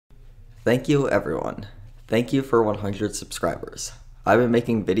Thank you everyone. Thank you for 100 subscribers. I've been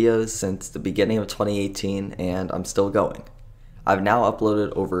making videos since the beginning of 2018 and I'm still going. I've now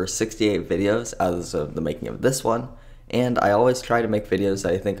uploaded over 68 videos as of the making of this one, and I always try to make videos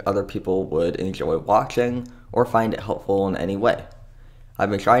that I think other people would enjoy watching or find it helpful in any way.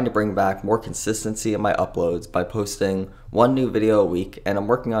 I've been trying to bring back more consistency in my uploads by posting one new video a week, and I'm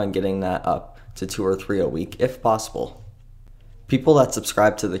working on getting that up to 2 or 3 a week if possible. People that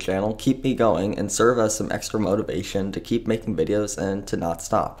subscribe to the channel keep me going and serve as some extra motivation to keep making videos and to not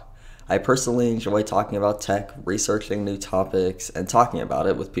stop. I personally enjoy talking about tech, researching new topics, and talking about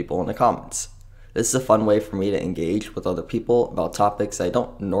it with people in the comments. This is a fun way for me to engage with other people about topics I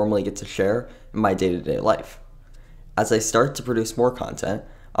don't normally get to share in my day-to-day life. As I start to produce more content,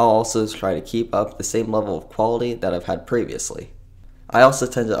 I'll also try to keep up the same level of quality that I've had previously. I also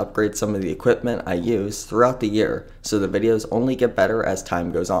tend to upgrade some of the equipment I use throughout the year, so the videos only get better as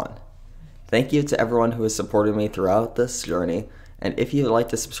time goes on. Thank you to everyone who has supported me throughout this journey, and if you would like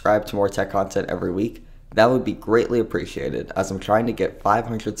to subscribe to more tech content every week, that would be greatly appreciated as I'm trying to get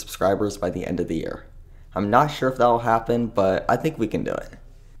 500 subscribers by the end of the year. I'm not sure if that will happen, but I think we can do it.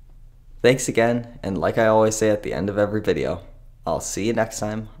 Thanks again, and like I always say at the end of every video, I'll see you next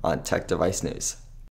time on Tech Device News.